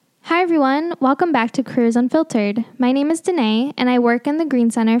everyone, welcome back to Careers Unfiltered. My name is Danae, and I work in the Green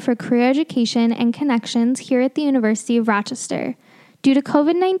Center for Career Education and Connections here at the University of Rochester. Due to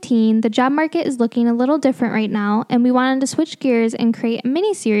COVID-19, the job market is looking a little different right now, and we wanted to switch gears and create a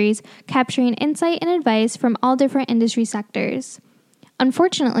mini-series capturing insight and advice from all different industry sectors.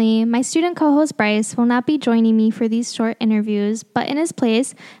 Unfortunately, my student co-host Bryce will not be joining me for these short interviews, but in his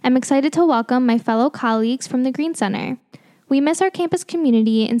place, I'm excited to welcome my fellow colleagues from the Green Center. We miss our campus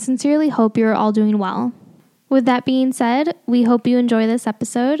community and sincerely hope you're all doing well. With that being said, we hope you enjoy this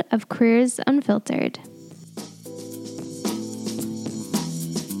episode of Careers Unfiltered.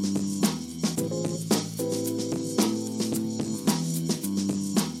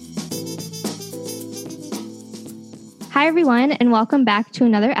 Hi, everyone, and welcome back to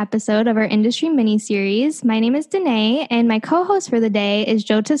another episode of our industry mini-series. My name is Danae, and my co-host for the day is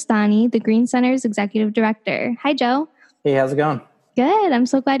Joe Tostani, the Green Center's Executive Director. Hi, Joe. Hey, how's it going? Good. I'm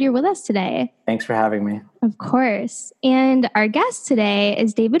so glad you're with us today. Thanks for having me. Of course. And our guest today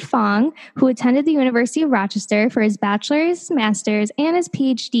is David Fong, who attended the University of Rochester for his bachelor's, master's, and his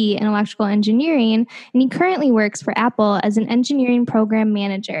PhD in electrical engineering, and he currently works for Apple as an engineering program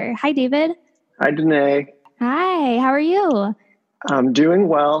manager. Hi, David. Hi, Danae. Hi, how are you? I'm doing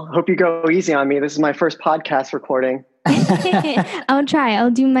well. Hope you go easy on me. This is my first podcast recording. I'll try. I'll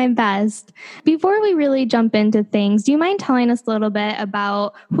do my best. Before we really jump into things, do you mind telling us a little bit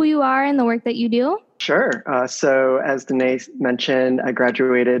about who you are and the work that you do? Sure. So as Danae mentioned, I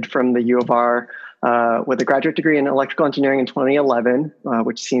graduated from the U of R with a graduate degree in electrical engineering in 2011,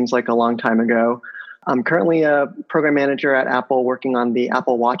 which seems like a long time ago. I'm currently a program manager at Apple working on the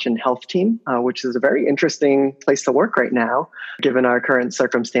Apple Watch and Health team, which is a very interesting place to work right now, given our current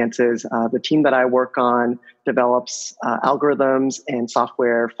circumstances. The team that I work on develops algorithms and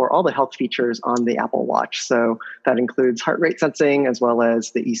software for all the health features on the Apple Watch. So that includes heart rate sensing as well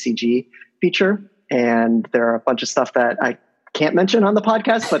as the ECG feature. And there are a bunch of stuff that I can't mention on the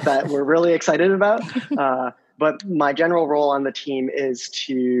podcast, but that we're really excited about. But my general role on the team is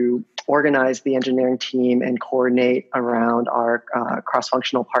to organize the engineering team and coordinate around our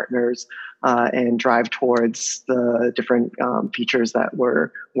cross-functional partners and drive towards the different features that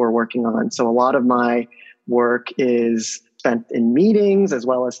we're working on. So a lot of my work is spent in meetings as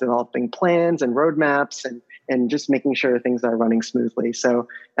well as developing plans and roadmaps and just making sure things are running smoothly. So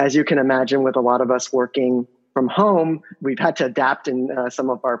as you can imagine, with a lot of us working from home, we've had to adapt in some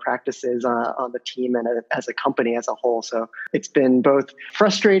of our practices on the team and as a company as a whole. So it's been both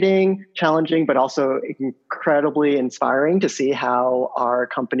frustrating, challenging, but also incredibly inspiring to see how our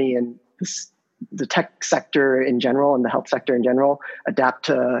company and the tech sector in general and the health sector in general adapt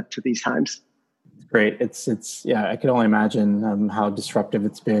to these times. Great. It's yeah, I can only imagine how disruptive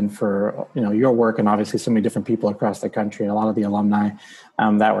it's been for your work and obviously so many different people across the country and a lot of the alumni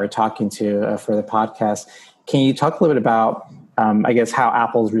that we're talking to for the podcast. Can you talk a little bit about, I guess, how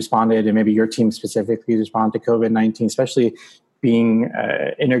Apple's responded and maybe your team specifically responded to COVID-19, especially being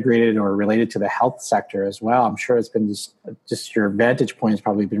integrated or related to the health sector as well? I'm sure it's been just your vantage point has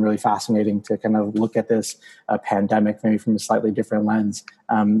probably been really fascinating to kind of look at this pandemic maybe from a slightly different lens.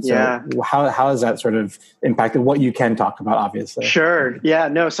 How has that sort of impacted what you can talk about, obviously? Sure. Yeah,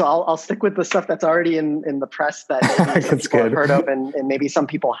 no. So I'll stick with the stuff that's already in the press that maybe some people have heard of and maybe some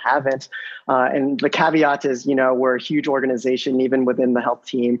people haven't. And the caveat is, we're a huge organization, even within the health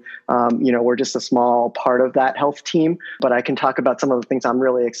team. We're just a small part of that health team, but I can talk about some of the things I'm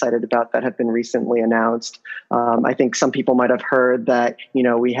really excited about that have been recently announced. I think some people might have heard that,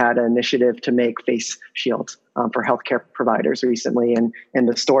 we had an initiative to make face shields for healthcare providers recently. And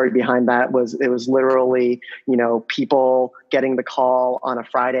the story behind that was, it was literally, people getting the call on a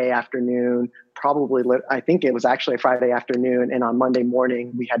Friday afternoon, I think it was actually a Friday afternoon. And on Monday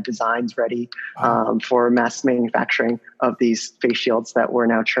morning, we had designs ready for mass manufacturing of these face shields that we're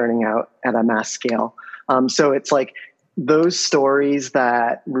now churning out at a mass scale. So it's like those stories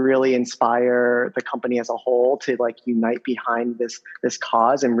that really inspire the company as a whole to unite behind this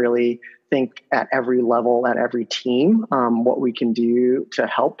cause and really think at every level, at every team, what we can do to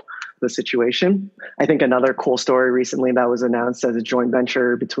help the situation. I think another cool story recently that was announced as a joint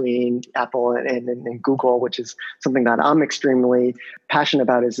venture between Apple and Google, which is something that I'm extremely passionate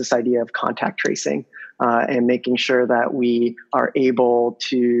about, is this idea of contact tracing and making sure that we are able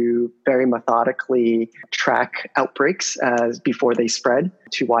to very methodically track outbreaks before they spread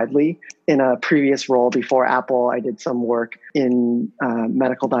too widely. In a previous role before Apple, I did some work in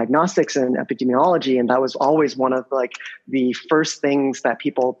medical diagnostics and epidemiology, and that was always one of the first things that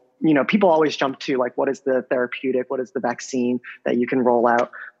people people always jump to like, what is the therapeutic, what is the vaccine that you can roll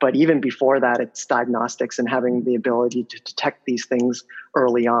out? But even before that, it's diagnostics and having the ability to detect these things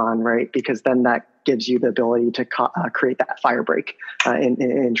early on, right? Because then that gives you the ability to create that fire break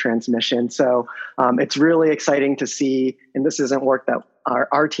in transmission. So it's really exciting to see, and this isn't work that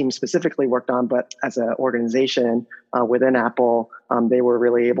our team specifically worked on, but as an organization within Apple, they were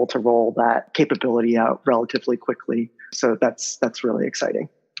really able to roll that capability out relatively quickly. So that's really exciting.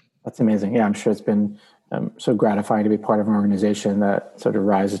 That's amazing. Yeah, I'm sure it's been so gratifying to be part of an organization that sort of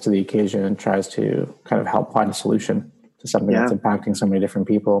rises to the occasion and tries to kind of help find a solution to something that's impacting so many different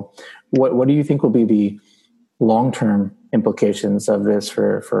people. What do you think will be the long-term implications of this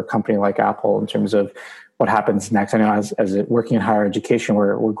for a company like Apple in terms of what happens next? I know as working in higher education,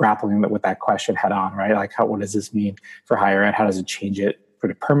 we're grappling with that question head on, right? Like, what does this mean for higher ed? How does it change it sort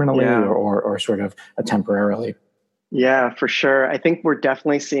of permanently or sort of temporarily? Yeah, for sure. I think we're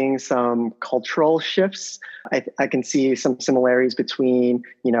definitely seeing some cultural shifts. I can see some similarities between,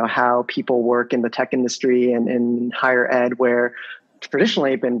 how people work in the tech industry and in higher ed, where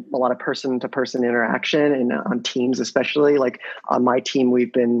traditionally been a lot of person-to-person interaction and on teams, especially like on my team,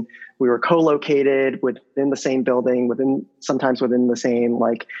 we were co-located within the same building, sometimes within the same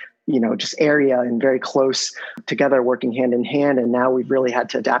just area and very close together, working hand in hand. And now we've really had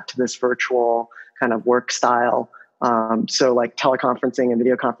to adapt to this virtual kind of work style. So like teleconferencing and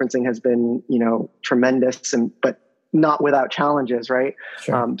video conferencing has been, tremendous, but not without challenges, right?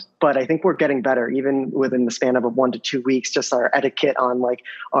 Sure. But I think we're getting better, even within the span of 1 to 2 weeks. Just our etiquette on like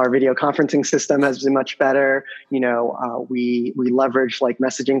our video conferencing system has been much better. We leverage like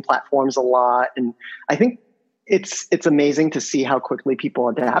messaging platforms a lot, and I think it's amazing to see how quickly people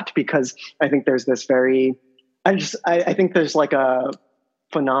adapt, because I think there's this I think there's like a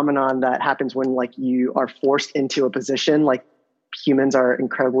phenomenon that happens when like you are forced into a position. Like humans are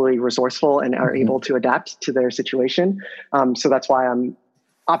incredibly resourceful and are able to adapt to their situation. So that's why I'm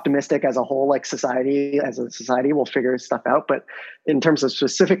optimistic as a whole, like as a society, we'll figure stuff out. But in terms of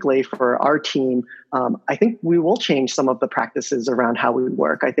specifically for our team, I think we will change some of the practices around how we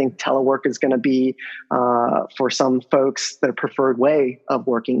work. I think telework is going to be, for some folks, their preferred way of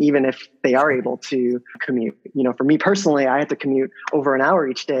working, even if they are able to commute. For me personally, I had to commute over an hour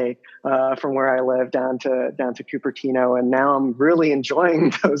each day from where I live down to Cupertino, and now I'm really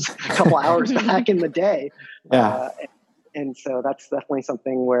enjoying those couple hours back in the day. Yeah. And so that's definitely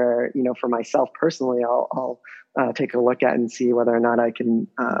something where, for myself personally, I'll take a look at and see whether or not I can,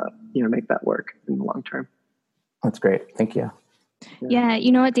 make that work in the long term. That's great. Thank you. Yeah.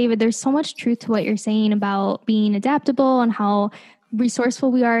 You know what, David, there's so much truth to what you're saying about being adaptable and how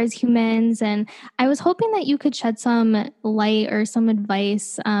resourceful we are as humans. And I was hoping that you could shed some light or some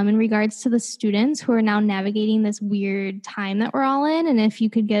advice in regards to the students who are now navigating this weird time that we're all in. And if you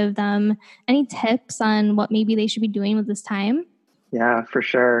could give them any tips on what maybe they should be doing with this time. Yeah, for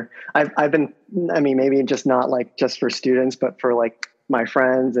sure. I've been, maybe just not like just for students, but for like my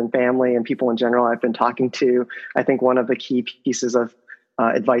friends and family and people in general I've been talking to. I think one of the key pieces of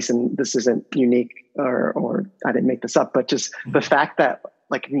advice, and this isn't unique or I didn't make this up, but just the fact that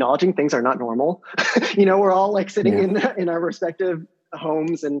like acknowledging things are not normal. We're all like sitting in our respective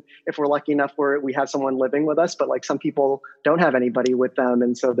homes, and if we're lucky enough we have someone living with us, but like some people don't have anybody with them.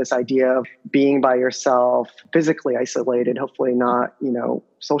 And so this idea of being by yourself, physically isolated, hopefully not,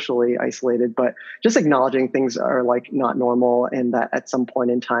 socially isolated, but just acknowledging things are like not normal, and that at some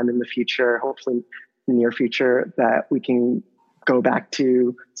point in time in the future, hopefully the near future, that we can go back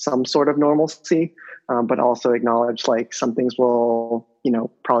to some sort of normalcy, but also acknowledge like some things will,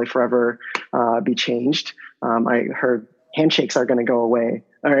 probably forever be changed. I heard handshakes are going to go away.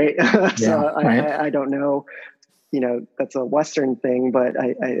 All right. So I don't know, that's a Western thing, but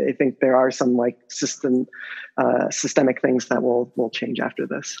I think there are some like systemic things that will change after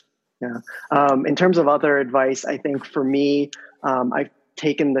this. Yeah. In terms of other advice, I think for me, I've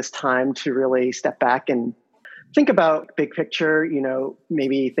taken this time to really step back and think about big picture,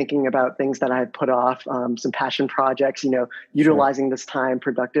 maybe thinking about things that I had put off, some passion projects, utilizing this time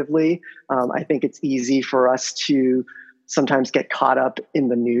productively. I think it's easy for us to sometimes get caught up in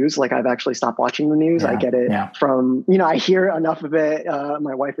the news. Like I've actually stopped watching the news. I get it from, I hear enough of it.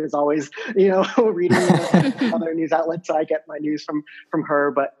 My wife is always, reading other news outlets. So I get my news from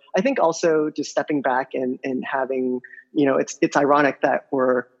her. But I think also just stepping back and having, it's ironic that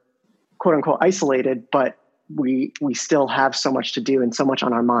we're quote unquote isolated, but we still have so much to do and so much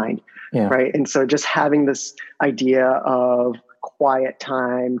on our mind. Right. And so just having this idea of quiet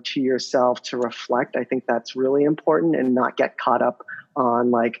time to yourself to reflect, I think that's really important, and not get caught up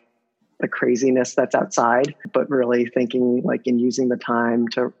on like the craziness that's outside, but really thinking like in using the time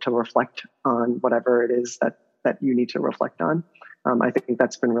to reflect on whatever it is that you need to reflect on. I think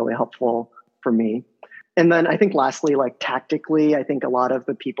that's been really helpful for me. And then I think lastly, like tactically, I think a lot of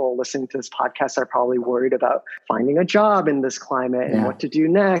the people listening to this podcast are probably worried about finding a job in this climate and what to do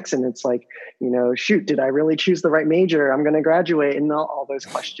next. And it's like, shoot, did I really choose the right major? I'm going to graduate, and all those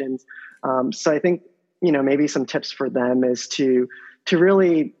questions. So I think, maybe some tips for them is to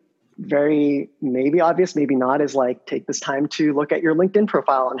really, very maybe obvious, maybe not, is like take this time to look at your LinkedIn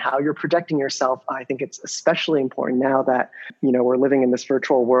profile and how you're projecting yourself. I think it's especially important now that, we're living in this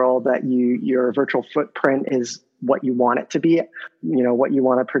virtual world, that your virtual footprint is what you want it to be, what you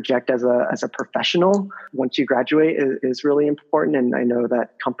want to project as a professional once you graduate is really important. And I know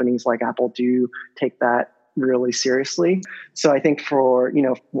that companies like Apple do take that really seriously. So I think for,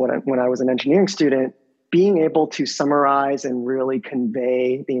 when I was an engineering student, being able to summarize and really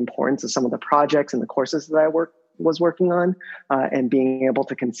convey the importance of some of the projects and the courses that I was working on, and being able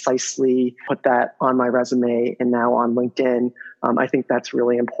to concisely put that on my resume and now on LinkedIn, I think that's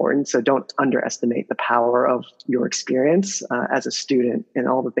really important. So don't underestimate the power of your experience as a student and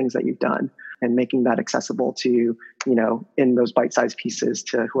all the things that you've done, and making that accessible to, in those bite-sized pieces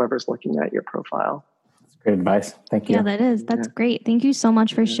to whoever's looking at your profile. Great advice. Thank you. Yeah, that's great. Thank you so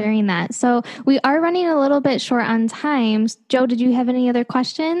much for sharing that. So we are running a little bit short on time. Joe, did you have any other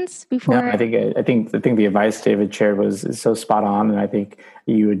questions before? No, I think the advice David shared is so spot on. And I think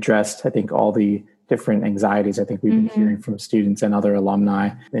you addressed, all the different anxieties I think we've been hearing from students and other alumni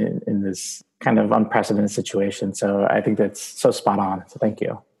in this kind of unprecedented situation. So I think that's so spot on. So thank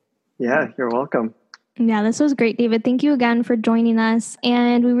you. Yeah, you're welcome. Yeah, this was great, David. Thank you again for joining us.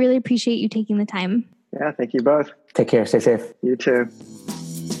 And we really appreciate you taking the time. Yeah, thank you both. Take care. Stay safe. You too.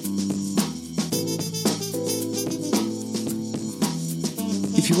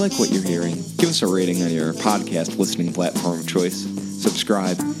 If you like what you're hearing, give us a rating on your podcast listening platform of choice,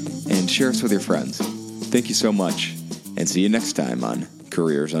 subscribe, and share us with your friends. Thank you so much, and see you next time on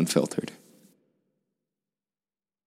Careers Unfiltered.